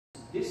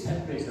This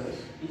apparatus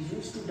is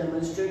used to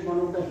demonstrate one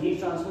of the heat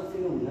transfer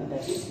phenomena,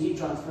 that is heat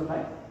transfer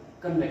by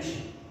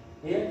convection.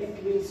 Here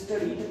it will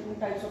study the two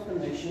types of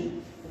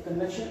convection, the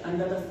convection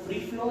under the free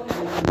flow and the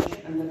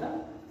convection under the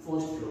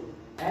forced flow.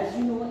 As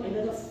you know,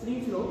 under the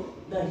free flow,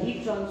 the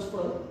heat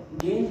transfer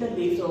gain the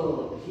heated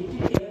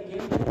air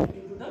gain the lift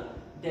due to the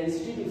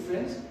density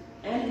difference,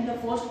 and in the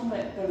forced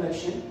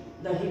convection,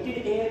 the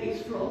heated air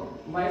is flow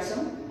by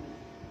some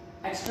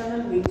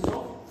external means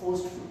of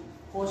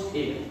forced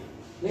air.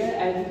 Here,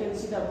 as you can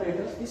see the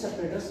apparatus, this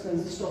apparatus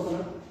consists of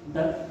a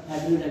duct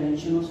having a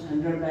dimension of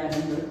 100 by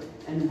 100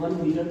 and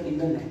 1 meter in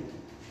the length.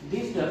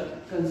 This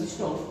duct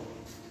consists of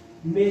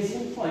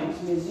measuring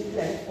points, measuring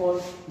length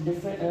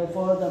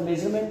for the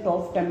measurement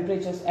of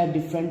temperatures at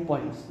different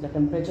points. The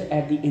temperature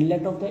at the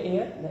inlet of the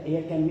air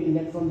can be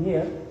inlet from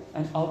here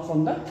and out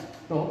from the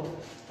top,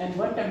 and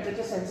one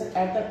temperature sensor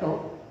at the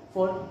top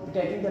for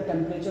detecting the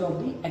temperature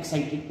of the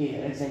excited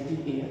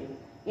air.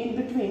 In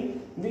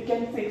between, we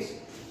can fix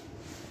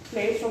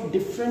plates of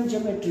different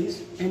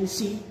geometries and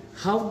see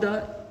how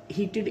the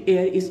heated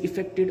air is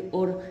affected,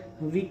 or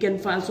we can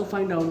also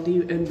find out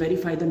and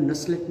verify the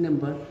Nusselt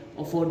number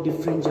for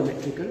different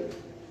geometrical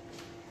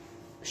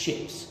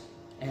shapes.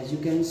 As you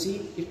can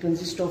see, it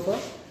consists of a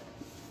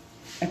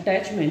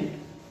attachment.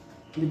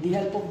 With the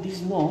help of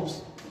these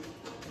knobs,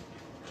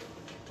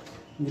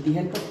 you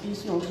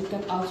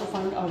can also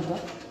find out the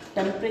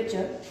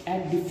temperature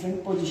at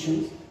different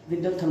positions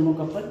with the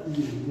thermocouple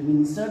given. We will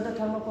insert the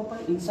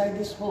thermocouple inside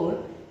this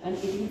hole and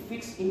it will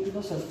fix into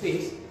the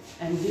surface,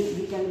 and then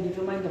we can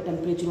determine the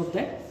temperature of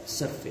that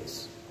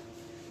surface.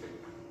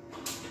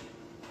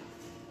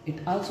 It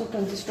also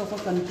consists of a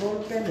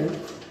control panel.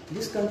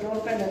 This control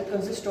panel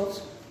consists of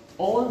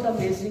all the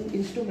measuring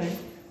instruments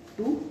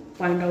to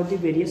find out the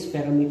various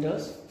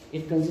parameters.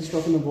 It consists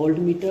of a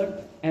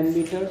voltmeter,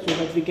 ammeter, so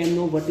that we can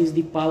know what is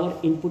the power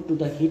input to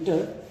the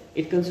heater.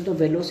 It consists of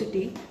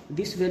velocity.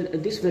 This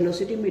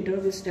velocity meter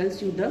which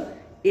tells you the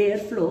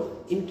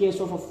airflow in case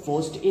of a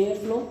forced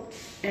airflow,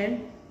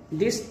 and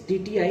this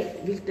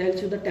DTI will tell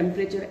you the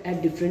temperature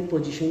at different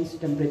positions,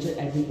 temperature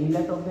at the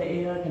inlet of the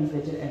air,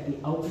 temperature at the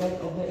outlet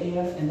of the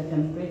air, and the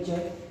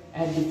temperature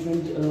at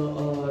different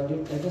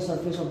at the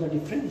surface of the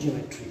different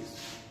geometries.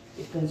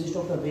 It consists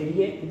of a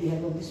variac. With the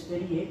help of this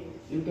variac,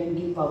 you can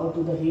give power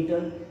to the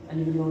heater, and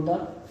you will know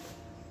the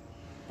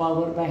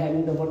power by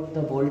having what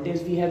the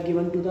voltage we have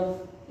given to the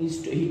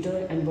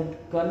heater and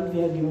what current we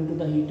have given to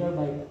the heater.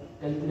 By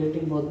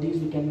calculating both these,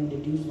 we can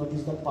deduce what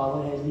is the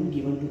power has been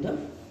given to the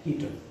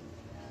heater.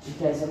 It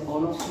has an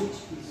on-off switch.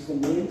 This is the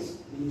mains.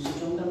 When you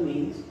switch on the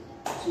mains,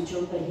 switch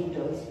on the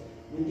heaters.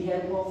 With the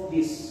help of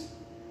this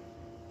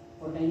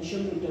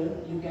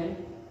potentiometer, you can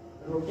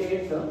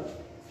rotate the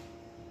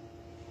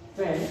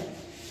fan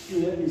to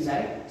your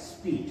desired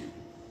speed.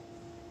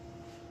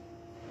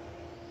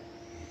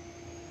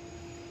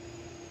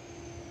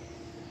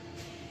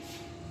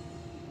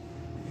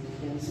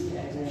 You can see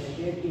as I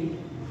rotate it,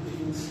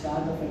 it will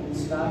start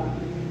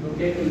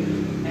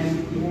rotating, and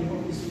with the help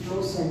of this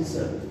flow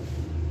sensor,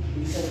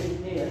 insert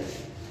it here.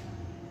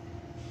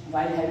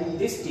 While having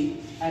this tip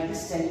at the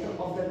center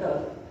of the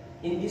duct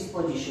in this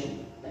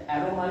position, the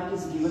arrow mark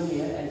is given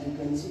here. As you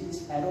can see,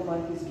 this arrow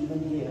mark is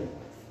given here.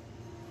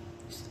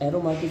 This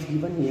arrow mark is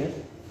given here.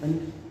 When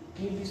you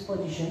keep this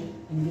position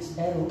in this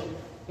arrow,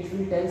 it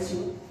will tell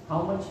you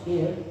how much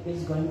air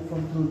is going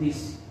through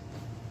this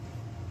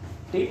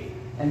tip,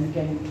 and we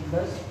can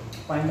thus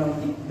find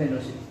out the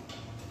velocity.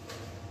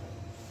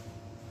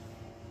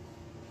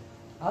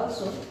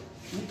 Also,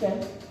 you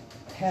can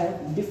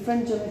have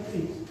different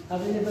geometries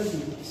available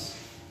in this.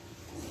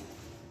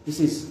 This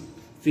is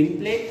fin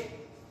plate.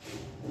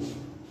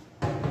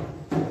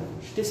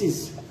 This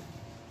is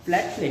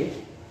flat plate,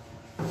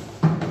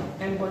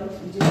 and one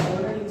which is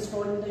already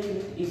installed in the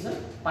unit is a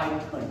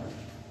pipe bundle.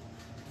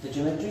 The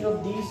geometry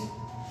of these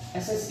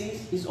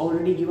SSCs is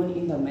already given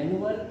in the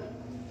manual.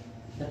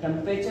 The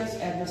temperatures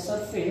at the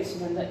surface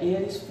when the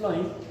air is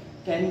flowing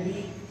can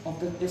be of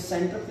the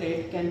center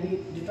plate can be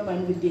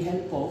determined with the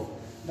help of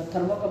the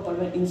thermocouple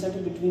when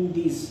inserted between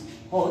these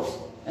holes,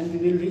 and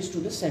we will reach to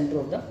the center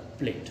of the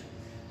plate.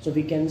 So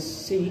we can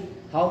see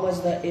how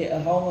much the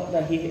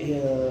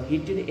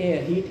heated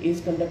air heat is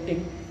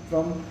conducting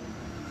from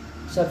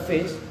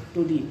surface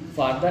to the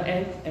farther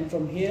end, and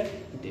from here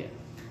to there.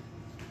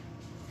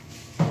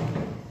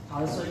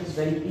 Also, it is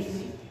very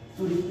easy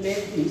to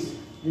replace this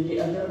with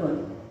the other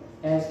one,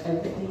 as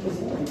everything is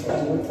in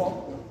replaceable form.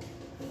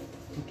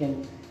 You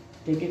can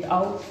take it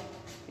out,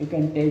 you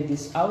can take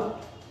this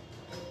out,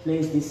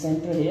 place the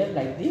center here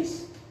like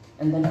this,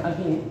 and then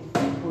again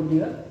put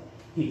your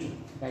heater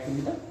back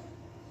into the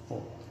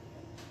form.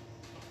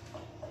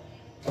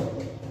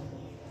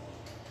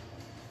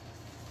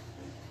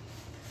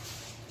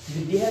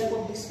 With the help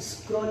of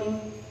this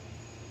scrolling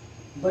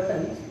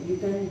buttons, you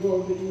can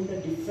go between the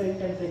different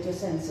temperature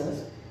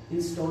sensors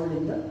installed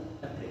in the